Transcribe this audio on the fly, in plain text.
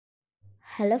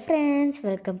Hello friends,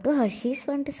 welcome to Hershey's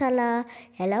వంటశాల.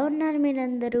 ఎలా ఉన్నారు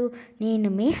మీరందరూ? నేను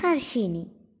మీ హర్షిని.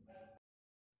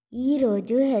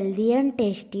 ఈరోజు హెల్దీ అండ్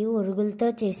టేస్టీ ఒరుగులతో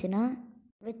చేసిన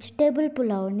వెజిటేబుల్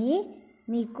పులావ్ని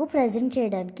మీకు ప్రజెంట్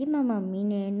చేయడానికి మా మమ్మీ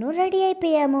నేను రెడీ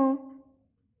అయిపోయాము.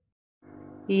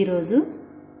 ఈరోజు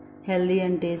హెల్దీ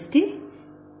అండ్ టేస్టీ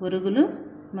ఒరుగులు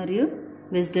మరియు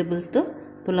వెజిటేబుల్స్తో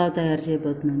పులావ్ తయారు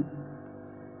చేయబోతున్నాను.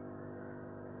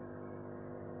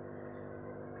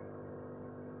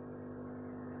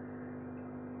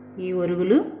 ఈ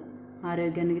ఒరుగులు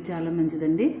ఆరోగ్యానికి చాలా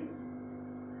మంచిదండి.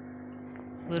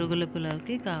 ఒరుగుల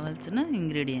పులావ్కి కావాల్సిన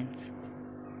ఇంగ్రీడియంట్స్: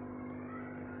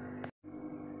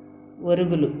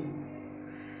 ఒరుగులు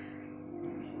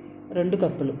 2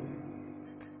 కప్పులు.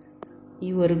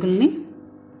 ఈ ఒరుగుల్ని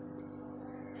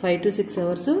 5 to 6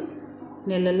 అవర్స్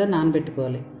నీళ్ళల్లో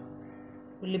నానబెట్టుకోవాలి.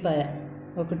 ఉల్లిపాయ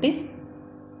 1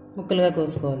 ముక్కలుగా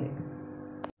కోసుకోవాలి.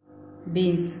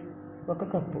 Beans 1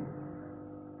 cup.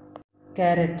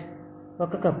 Carrot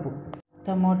 1 cup.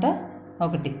 Tomato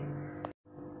 1.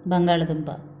 బంగాళదుంప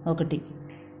 1.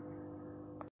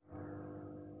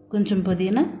 కొంచెం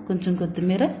పుదీనా, కొంచెం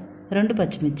కొత్తిమీర, 2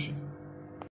 పచ్చిమిర్చి.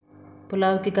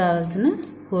 పులావ్కి కావాల్సిన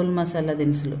హోల్ మసాలా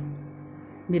దినుసులు: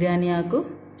 బిర్యానీ ఆకు,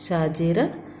 షాజీరా,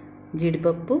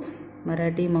 జీడిపప్పు,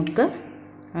 మరాఠీ మొగ్గ,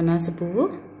 అనాస పువ్వు,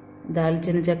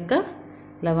 దాల్చిన చెక్క,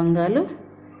 లవంగాలు,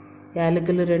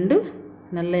 యాలకులు 2,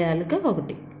 నల్ల యాలక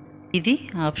 1. ఇది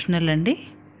ఆప్షనల్ అండి.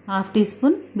 1/2 టీ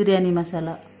స్పూన్ బిర్యానీ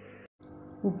మసాలా,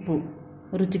 ఉప్పు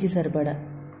రుచికి సరిపడా,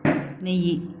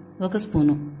 నెయ్యి 1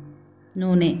 స్పూను,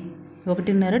 నూనె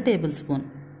 1.5 టేబుల్ స్పూన్,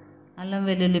 అల్లం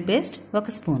వెల్లుల్లి పేస్ట్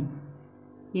 1 స్పూన్.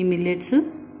 ఈ మిల్లెట్స్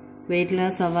వెయిట్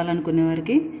లాస్ అవ్వాలనుకునే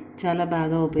వారికి చాలా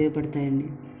బాగా ఉపయోగపడతాయండి.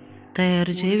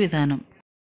 తయారు చేయ విధానం: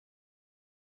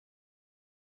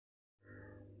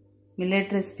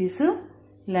 మిల్లెట్ రెసిపీస్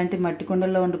ఇలాంటి మట్టి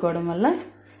కుండల్లో వండుకోవడం వల్ల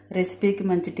రెసిపీకి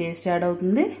మంచి టేస్ట్ యాడ్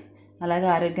అవుతుంది, అలాగే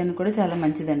ఆరోగ్యానికి కూడా చాలా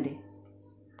మంచిదండి.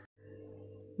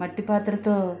 మట్టి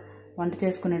పాత్రతో వంట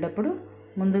చేసుకునేటప్పుడు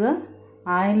ముందుగా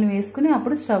ఆయిల్ని వేసుకుని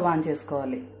అప్పుడు స్టవ్ ఆన్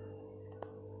చేసుకోవాలి.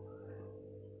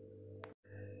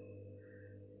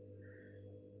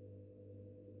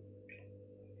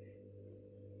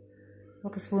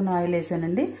 ఒక స్పూన్ ఆయిల్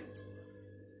వేసానండి.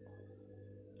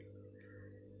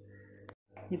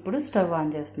 ఇప్పుడు స్టవ్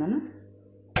ఆన్ చేస్తున్నాను.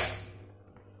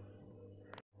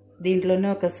 దీంట్లోనే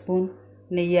 1 స్పూన్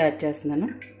నెయ్యి యాడ్ చేస్తున్నాను.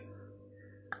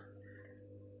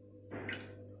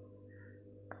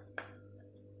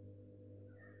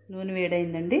 నూనె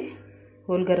వేడైందండి.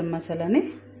 హోల్ గరం మసాలాని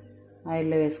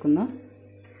ఆయిల్లో వేసుకుందాం.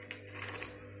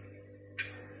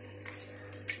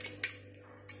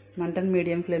 మంటను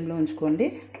మీడియం ఫ్లేమ్లో ఉంచుకోండి.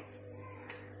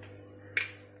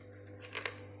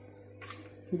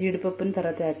 జీడిపప్పుని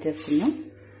తర్వాత యాడ్ చేసుకుందాం.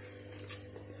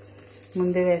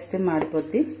 ముందే వేస్తే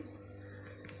మాడిపోద్ది.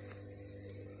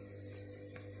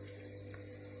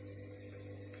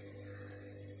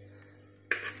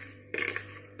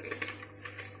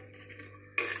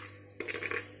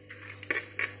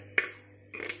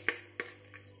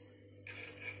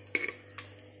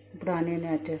 ఇప్పుడు ఆనియన్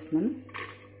యాడ్ చేస్తున్నాను.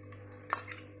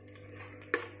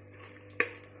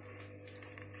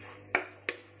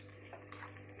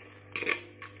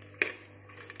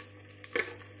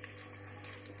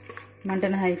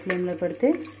 మంటను హై ఫ్లేమ్లో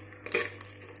పెడితే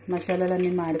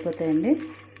మసాలాలన్నీ మాడిపోతాయండి.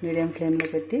 మీడియం ఫ్లేమ్లో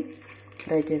పెట్టి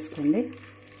ఫ్రై చేసుకోండి.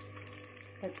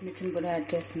 పచ్చిమిర్చిని కూడా యాడ్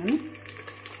చేస్తున్నాను.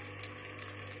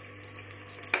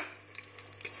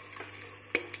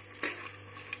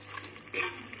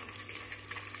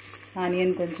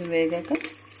 ఆనియన్ కొంచెం వేగాక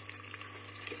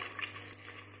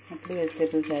అప్పుడు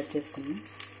వెజిటేబుల్స్ యాడ్ చేసుకుందాం.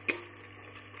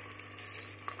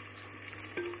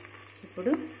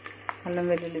 ఇప్పుడు అల్లం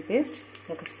వెల్లుల్లి పేస్ట్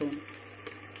 1 స్పూన్,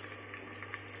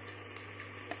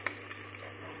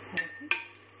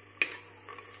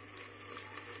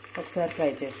 ఒకసారి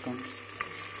ఫ్రై చేసుకోండి.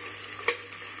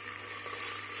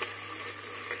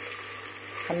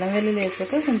 అల్లం వెల్లుల్లి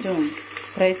వేసాక కొంచెం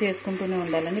ఫ్రై చేసుకుంటూనే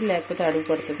ఉండాలండి, లేకపోతే అడుగు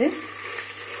పడుతుంది.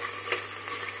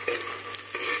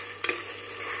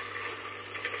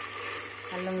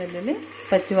 అల్లం వెల్లుల్లి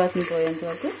పచ్చివాసన పోయేంత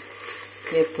వరకు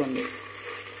వేపుకోండి.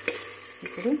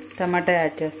 ఇప్పుడు టమాటా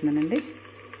యాడ్ చేస్తున్నానండి.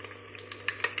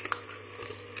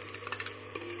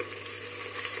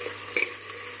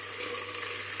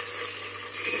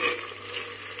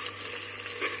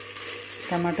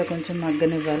 టమాటా కొంచెం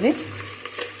మగ్గనివ్వాలి.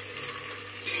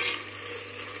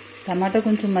 టమాటా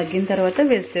కొంచెం మగ్గిన తర్వాత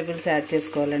వెజిటేబుల్స్ యాడ్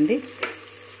చేసుకోవాలండి.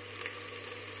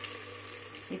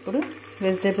 ఇప్పుడు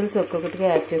వెజిటేబుల్స్ ఒక్కొక్కటిగా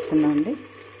యాడ్ చేసుకుందామండి.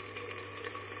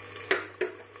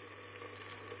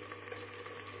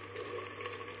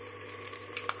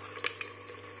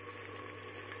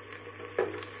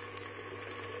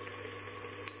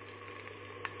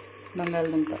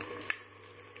 బంగాళదుంప,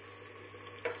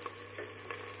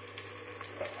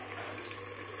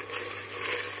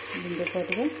 దీంతో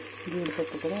పాటుగా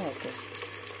జీడిపప్పు కూడా యాడ్ చేస్తాం.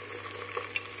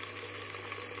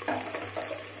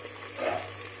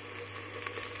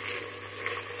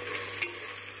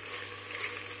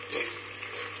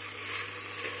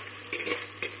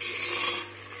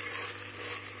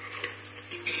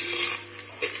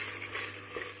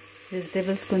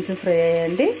 వెజిటేబుల్స్ కొంచెం ఫ్రై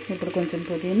అయ్యాయండి. ఇప్పుడు కొంచెం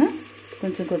పుదీనా,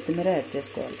 కొంచెం కొత్తిమీర యాడ్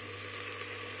చేసుకోవాలి.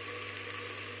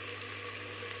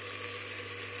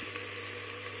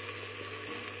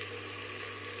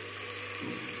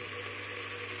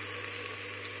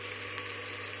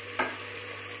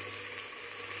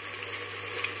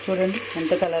 చూడండి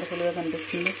ఎంత కలర్ఫుల్గా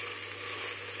కనిపిస్తుంది.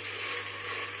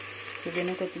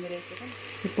 పుదీనా కొత్తిమీర వేసాక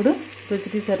ఇప్పుడు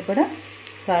రుచికి సరిపడా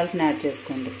సాల్ట్ని యాడ్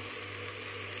చేసుకోండి.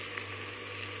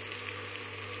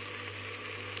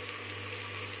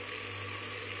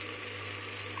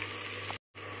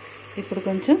 ఇప్పుడు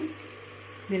కొంచెం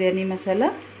బిర్యానీ మసాలా,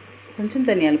 కొంచెం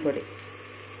ధనియాల పొడి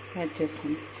యాడ్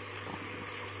చేసుకోండి.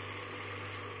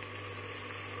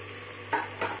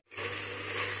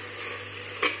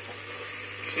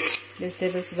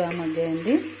 వెజిటేబుల్స్ బాగా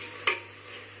మగ్గాయండి.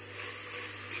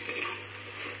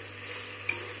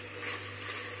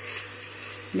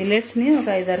 మిల్లెట్స్ని ఒక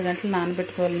 5-6 గంటలు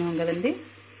నానబెట్టుకోవాలన్నాం కదండి.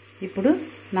 ఇప్పుడు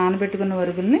నానబెట్టుకున్న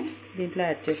వరుగుల్ని దీంట్లో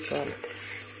యాడ్ చేసుకోవాలి.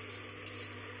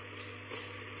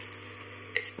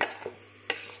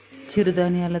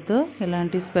 చిరుధాన్యాలతో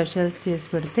ఇలాంటి స్పెషల్స్ చేసి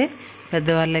పెడితే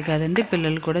పెద్దవాళ్ళే కాదండి,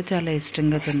 పిల్లలు కూడా చాలా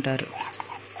ఇష్టంగా తింటారు.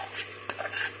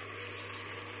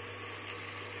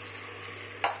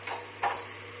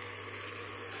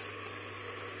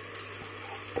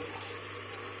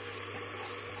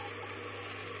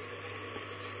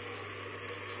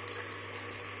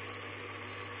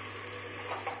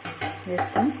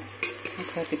 వేసుకొని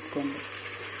ఒకసారి తిప్పుకోండి,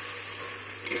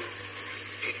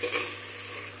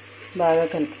 బాగా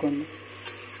కలుపుకోండి.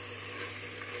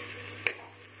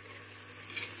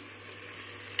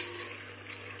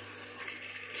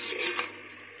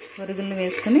 వరుగులను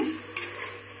వేసుకొని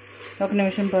 1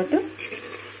 నిమిషం పాటు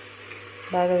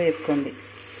బాగా వేపుకోండి.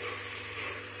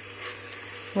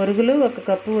 వరుగులు 1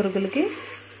 కప్పు వరుగులకి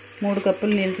 3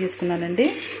 కప్పులు నీళ్ళు తీసుకున్నానండి.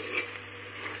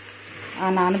 ఆ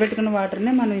నానబెట్టుకున్న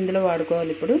వాటర్నే మనం ఇందులో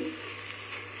వాడుకోవాలి. ఇప్పుడు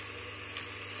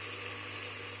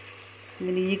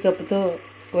నేను ఈ కప్పుతో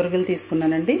వరుగులు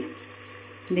తీసుకున్నానండి.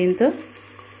 దీంతో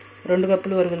 2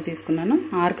 కప్పులు వరుగులు తీసుకున్నాను.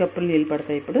 6 కప్పులు నీళ్ళు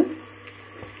పడతాయి. ఇప్పుడు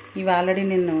ఇవి ఆల్రెడీ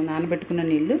నేను నానబెట్టుకున్న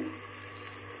నీళ్ళు.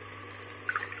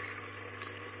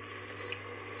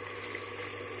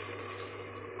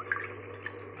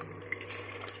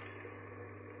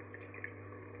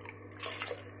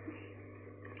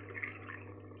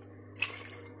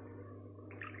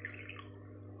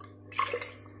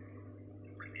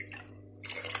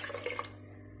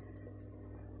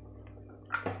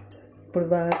 ఇప్పుడు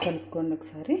బాగా కలుపుకోండి.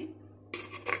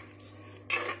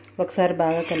 ఒకసారి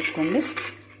బాగా కలుపుకోండి.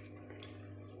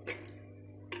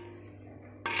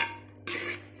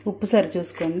 ఉప్పు సరి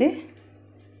చూసుకోండి.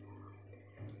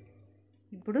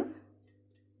 ఇప్పుడు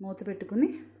మూత పెట్టుకుని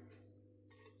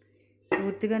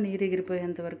పూర్తిగా నీరు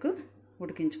ఎగిరిపోయేంత వరకు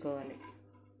ఉడికించుకోవాలి.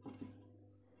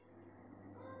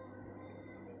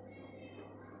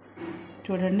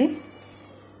 చూడండి,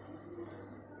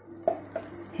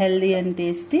 హెల్దీ అండ్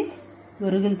టేస్టీ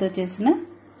వరుగులతో చేసిన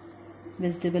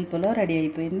వెజిటేబుల్ పులావ్ రెడీ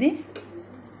అయిపోయింది.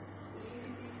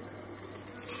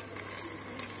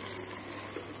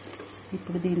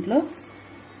 ఇప్పుడు దీంట్లో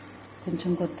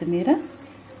కొంచెం కొత్తిమీర,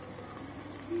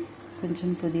 కొంచెం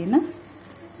పుదీనా,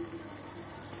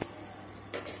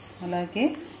 అలాగే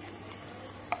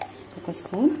 1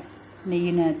 స్పూన్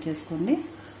నెయ్యిని యాడ్ చేసుకోండి.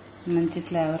 మంచి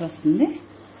ఫ్లేవర్ వస్తుంది.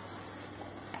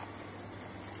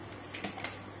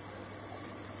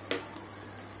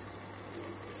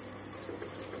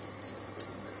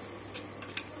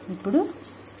 ఇప్పుడు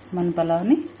మన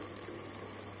పులావ్ని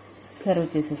సర్వ్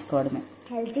చేసేసుకోవడమే.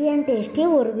 హెల్తీ అండ్ టేస్టీ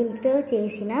వరుగులతో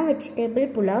చేసిన వెజిటేబుల్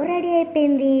పులావ్ రెడీ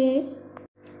అయిపోయింది.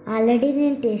 ఆల్రెడీ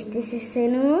నేను టేస్ట్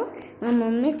చేసేసాను. మా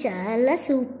మమ్మీ చాలా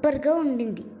సూపర్గా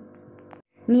ఉండింది.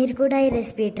 మీరు కూడా ఈ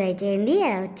రెసిపీ ట్రై చేయండి.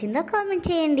 ఎలా వచ్చిందో కామెంట్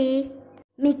చేయండి.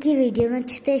 మీకు ఈ వీడియో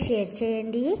నచ్చితే షేర్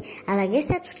చేయండి, అలాగే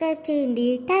సబ్స్క్రైబ్ చేయండి.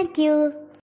 Thank you.